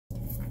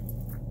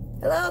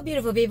Hello,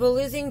 beautiful people.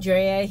 Losing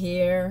Drea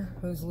here.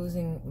 Who's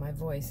losing my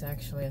voice,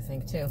 actually, I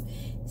think, too.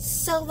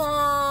 So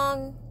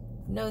long.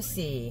 No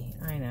see.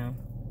 I know.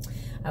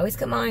 I always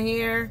come on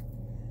here.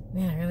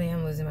 Man, I really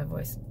am losing my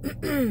voice.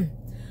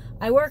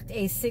 I worked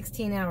a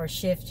 16-hour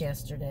shift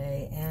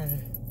yesterday,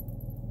 and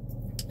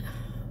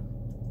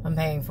I'm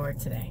paying for it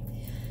today.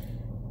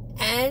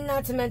 And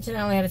not to mention,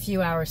 I only had a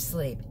few hours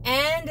sleep.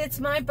 And it's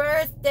my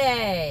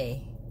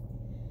birthday.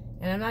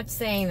 And I'm not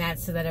saying that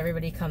so that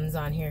everybody comes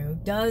on here who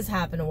does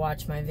happen to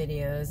watch my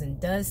videos and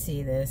does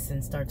see this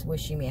and starts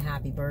wishing me a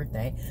happy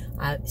birthday.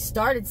 I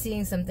started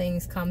seeing some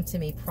things come to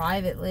me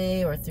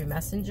privately or through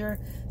Messenger,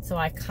 so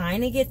I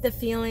kind of get the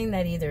feeling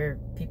that either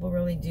people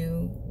really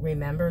do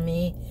remember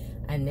me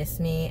and miss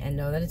me and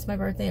know that it's my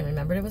birthday and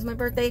remembered it was my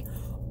birthday,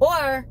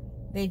 or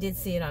they did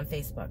see it on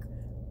Facebook.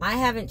 I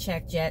haven't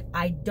checked yet.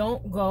 I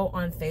don't go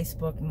on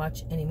Facebook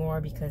much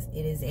anymore because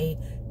it is a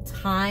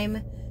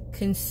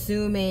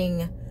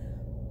time-consuming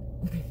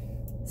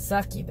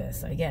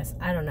succubus, I guess.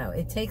 I don't know.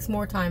 It takes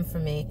more time for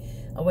me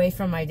away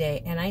from my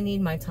day, and I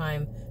need my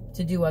time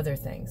to do other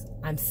things.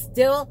 I'm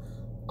still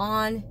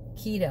on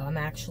keto. I'm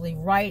actually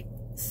right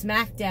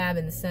smack dab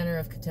in the center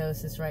of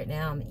ketosis right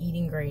now. I'm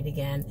eating great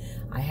again.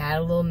 I had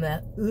a little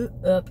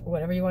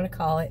whatever you want to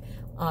call it,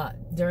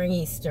 during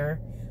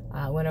Easter.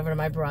 Went over to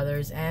my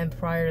brother's, and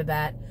prior to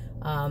that,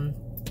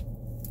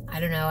 I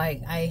don't know,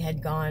 I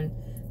had gone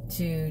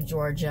to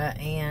Georgia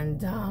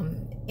and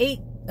ate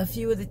a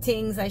few of the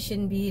things I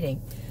shouldn't be eating.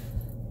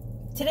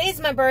 Today's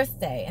my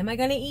birthday. Am I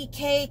going to eat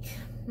cake?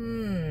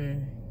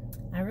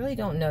 I really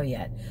don't know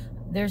yet.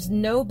 There's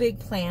no big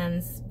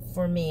plans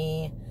for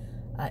me.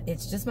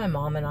 It's just my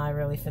mom and I,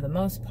 really, for the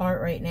most part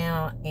right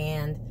now,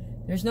 and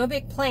there's no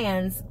big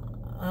plans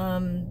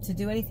to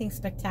do anything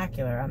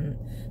spectacular.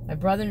 My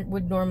brother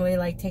would normally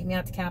like take me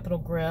out to Capitol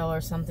Grill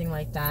or something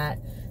like that,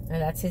 and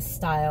that's his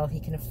style. He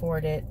can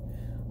afford it,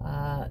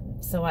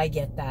 so I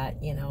get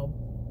that, you know.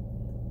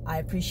 I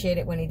appreciate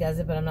it when he does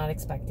it, but I'm not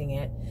expecting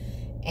it.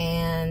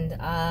 And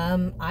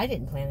I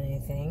didn't plan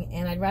anything,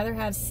 and I'd rather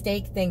have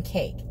steak than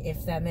cake,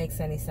 if that makes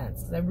any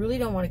sense. 'Cause I really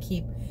don't want to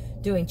keep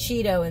doing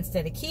Cheeto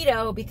instead of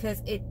keto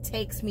because it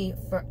takes me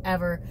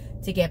forever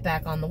to get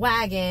back on the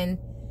wagon.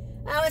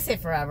 I would say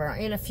forever,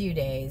 in a few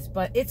days,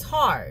 but it's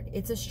hard.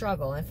 It's a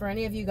struggle. And for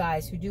any of you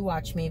guys who do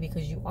watch me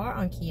because you are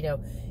on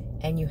keto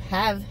and you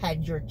have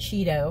had your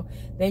Cheeto,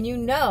 then you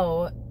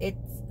know it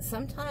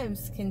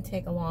sometimes can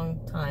take a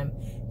long time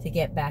to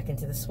get back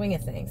into the swing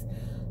of things.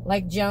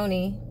 Like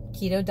Joni,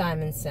 Keto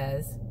Diamond,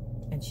 says,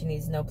 and she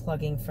needs no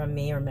plugging from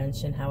me or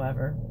mention,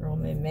 however, or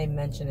may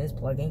mention is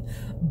plugging,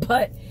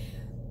 but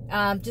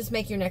just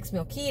make your next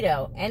meal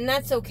keto. And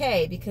that's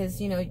okay because,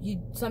 you know,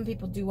 some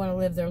people do want to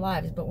live their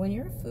lives, but when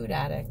you're a food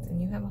addict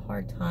and you have a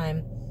hard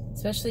time,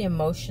 especially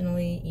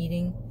emotionally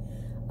eating,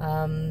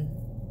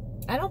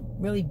 I don't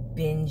really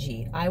binge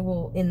eat. I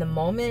will, in the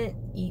moment,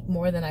 eat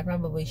more than I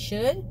probably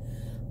should,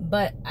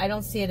 but I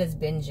don't see it as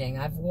binging.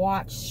 I've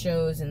watched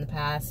shows in the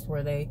past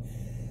where they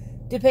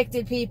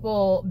depicted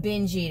people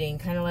binge eating,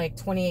 kind of like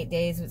 28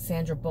 Days with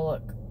Sandra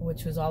Bullock,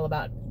 which was all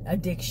about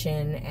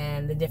addiction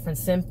and the different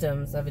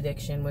symptoms of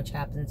addiction, which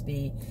happens to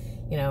be,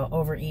 you know,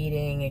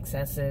 overeating,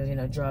 excessive, you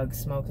know, drugs,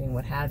 smoking,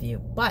 what have you.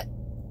 But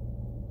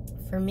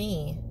for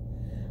me,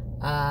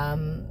 I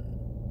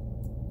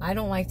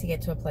don't like to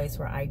get to a place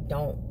where I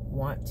don't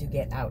want to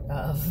get out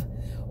of,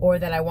 or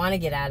that I want to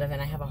get out of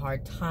and I have a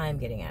hard time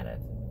getting out of.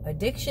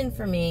 Addiction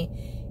for me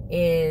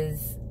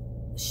is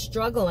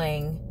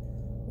struggling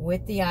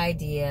with the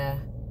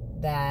idea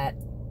that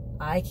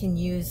I can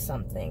use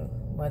something,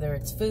 whether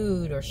it's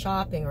food or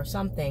shopping or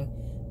something,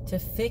 to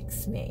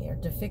fix me or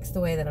to fix the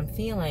way that I'm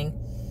feeling.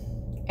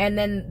 And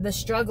then the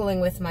struggling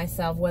with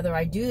myself, whether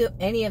I do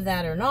any of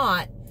that or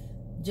not,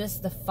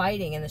 just the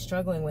fighting and the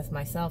struggling with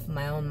myself and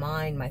my own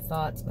mind, my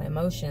thoughts, my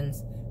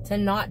emotions, to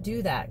not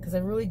do that, because I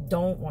really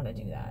don't want to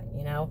do that,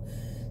 you know?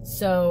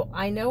 So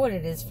I know what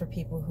it is for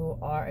people who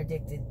are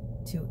addicted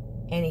to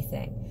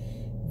anything.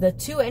 The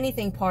to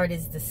anything part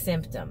is the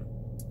symptom.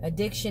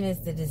 Addiction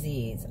is the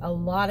disease. A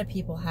lot of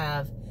people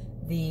have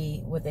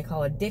what they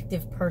call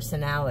addictive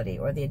personality,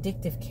 or the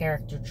addictive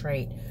character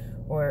trait,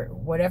 or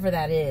whatever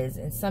that is.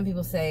 And some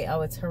people say, oh,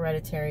 it's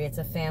hereditary, it's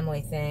a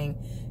family thing.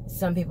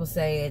 Some people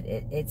say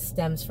it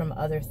stems from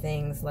other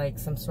things, like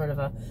some sort of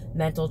a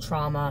mental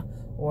trauma,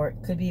 or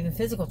it could be even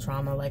physical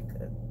trauma, like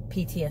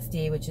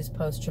PTSD, which is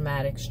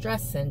post-traumatic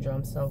stress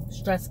syndrome. So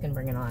stress can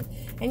bring it on.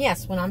 And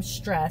yes, when I'm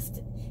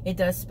stressed, it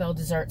does spell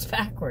desserts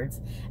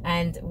backwards.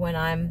 And when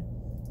I'm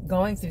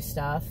going through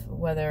stuff,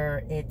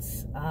 whether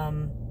it's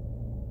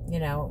you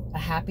know, a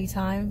happy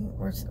time,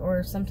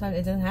 or sometimes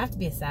it doesn't have to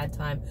be a sad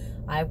time,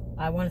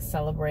 I want to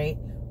celebrate,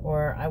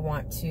 or I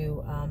want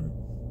to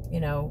you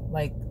know,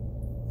 like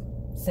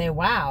say,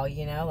 wow,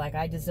 you know, like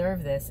I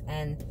deserve this.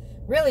 And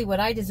really what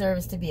I deserve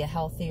is to be a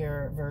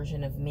healthier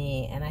version of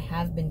me, and I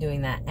have been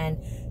doing that.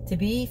 And to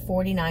be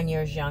 49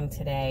 years young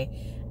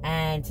today,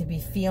 and to be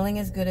feeling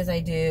as good as I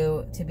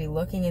do, to be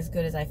looking as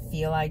good as I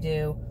feel I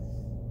do,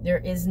 there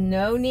is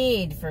no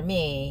need for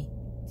me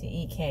to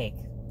eat cake.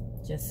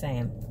 Just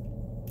saying.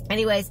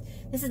 Anyways,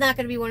 this is not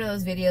going to be one of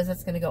those videos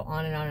that's going to go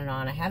on and on and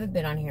on. I haven't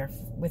been on here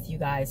with you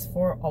guys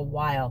for a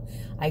while.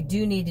 I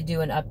do need to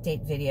do an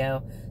update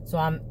video, so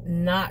I'm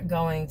not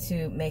going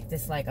to make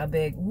this like a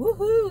big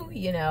woohoo,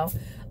 you know,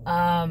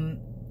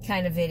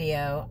 kind of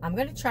video. I'm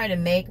going to try to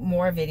make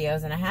more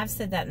videos, and I have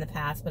said that in the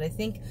past, but I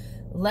think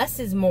less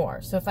is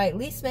more. So if I at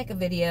least make a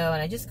video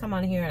and I just come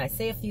on here and I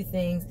say a few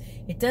things,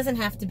 it doesn't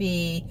have to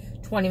be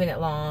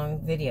 20-minute long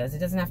videos. It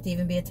doesn't have to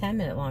even be a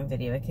 10-minute long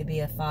video. It could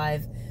be a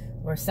 5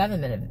 or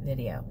 7-minute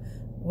video.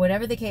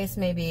 Whatever the case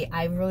may be,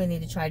 I really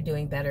need to try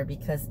doing better,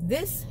 because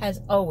this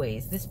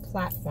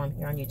platform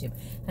here on YouTube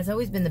has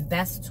always been the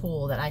best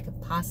tool that I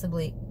could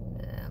possibly,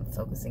 I'm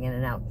focusing in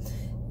and out,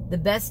 the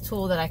best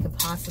tool that I could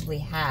possibly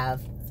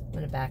have. I'm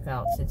going to back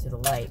out into the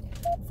light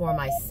for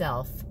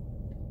myself.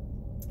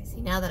 See,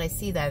 now that I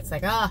see that, it's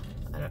like, I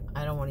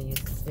don't want to use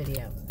this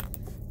video.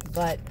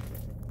 But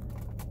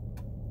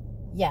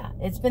yeah,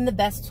 it's been the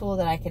best tool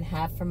that I can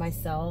have for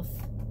myself.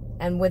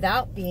 And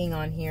without being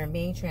on here and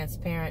being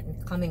transparent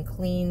and coming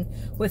clean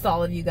with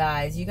all of you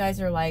guys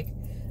are like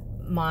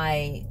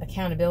my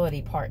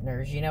accountability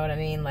partners, you know what I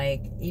mean?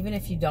 Like, even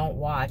if you don't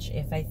watch,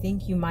 if I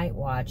think you might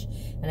watch,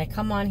 and I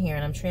come on here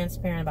and I'm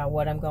transparent about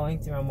what I'm going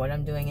through and what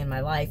I'm doing in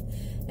my life,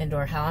 and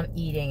or how I'm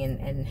eating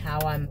and how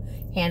I'm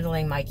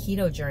handling my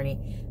keto journey,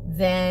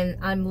 then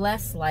I'm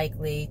less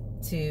likely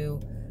to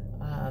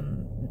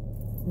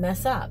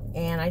mess up.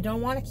 And I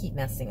don't want to keep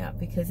messing up,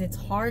 because it's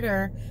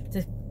harder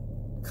to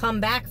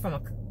come back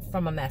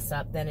from a mess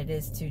up than it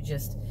is to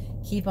just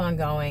keep on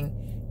going.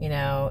 You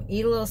know,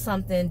 eat a little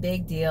something,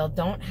 big deal.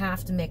 Don't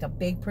have to make a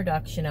big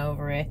production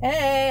over it.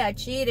 Hey, I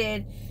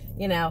cheated.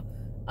 You know,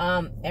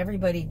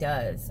 everybody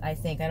does, I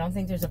think. I don't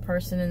think there's a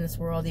person in this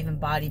world, even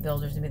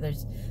bodybuilders. I mean,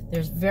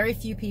 there's very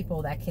few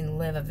people that can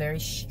live a very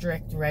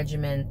strict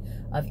regimen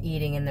of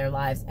eating in their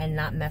lives and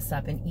not mess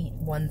up and eat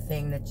one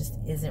thing that just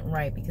isn't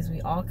right, because we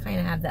all kind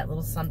of have that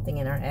little something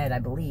in our head, I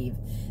believe,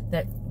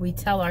 that we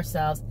tell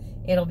ourselves,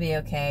 it'll be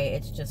okay,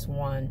 it's just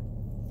one.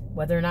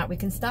 Whether or not we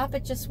can stop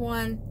at just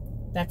one,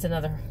 that's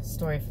another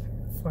story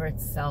for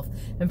itself,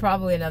 and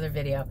probably another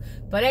video.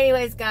 But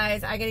anyways,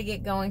 guys, I gotta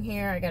get going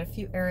here. I got a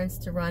few errands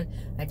to run.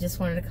 I just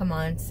wanted to come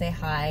on, say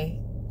hi,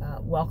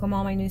 welcome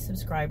all my new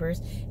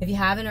subscribers. If you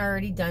haven't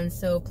already done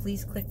so,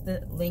 please click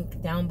the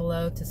link down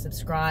below to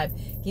subscribe.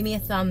 Give me a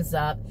thumbs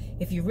up.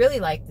 If you really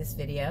like this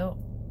video,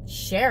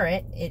 share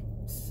it. It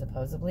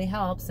supposedly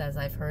helps, as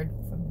I've heard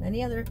from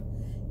many other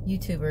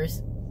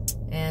YouTubers.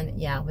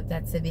 And yeah, with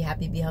that said, be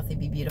happy, be healthy,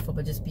 be beautiful,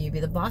 but just be you. Be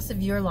the boss of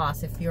your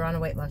loss if you're on a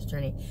weight loss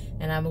journey.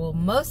 And I will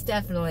most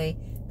definitely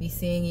be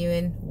seeing you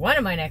in one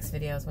of my next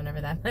videos,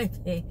 whenever that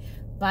might be.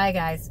 Bye,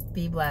 guys.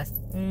 Be blessed.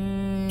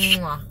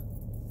 Mwah.